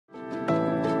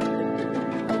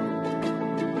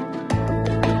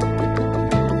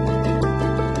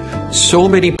So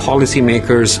many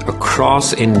policymakers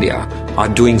across India are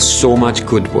doing so much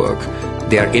good work.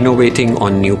 They are innovating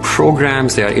on new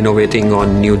programs, they are innovating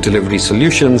on new delivery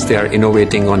solutions, they are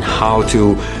innovating on how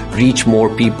to reach more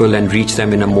people and reach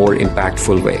them in a more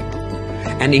impactful way.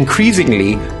 And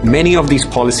increasingly, many of these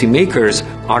policymakers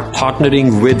are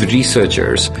partnering with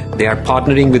researchers. They are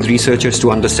partnering with researchers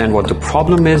to understand what the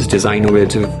problem is, design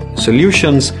innovative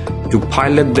solutions, to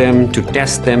pilot them, to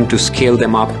test them, to scale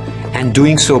them up, and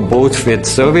doing so both with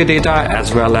survey data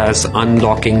as well as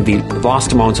unlocking the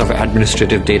vast amounts of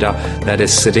administrative data that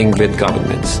is sitting with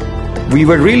governments. We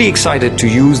were really excited to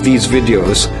use these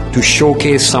videos to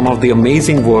showcase some of the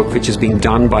amazing work which is being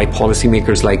done by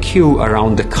policymakers like you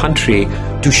around the country,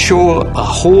 to show a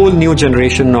whole new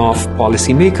generation of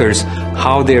policymakers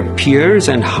how their peers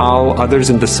and how others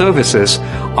in the services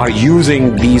are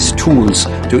using these tools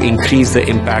to increase the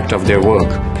impact of their work.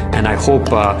 And I hope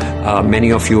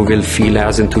many of you will feel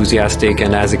as enthusiastic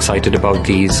and as excited about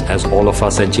these as all of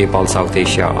us at J-PAL South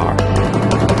Asia are.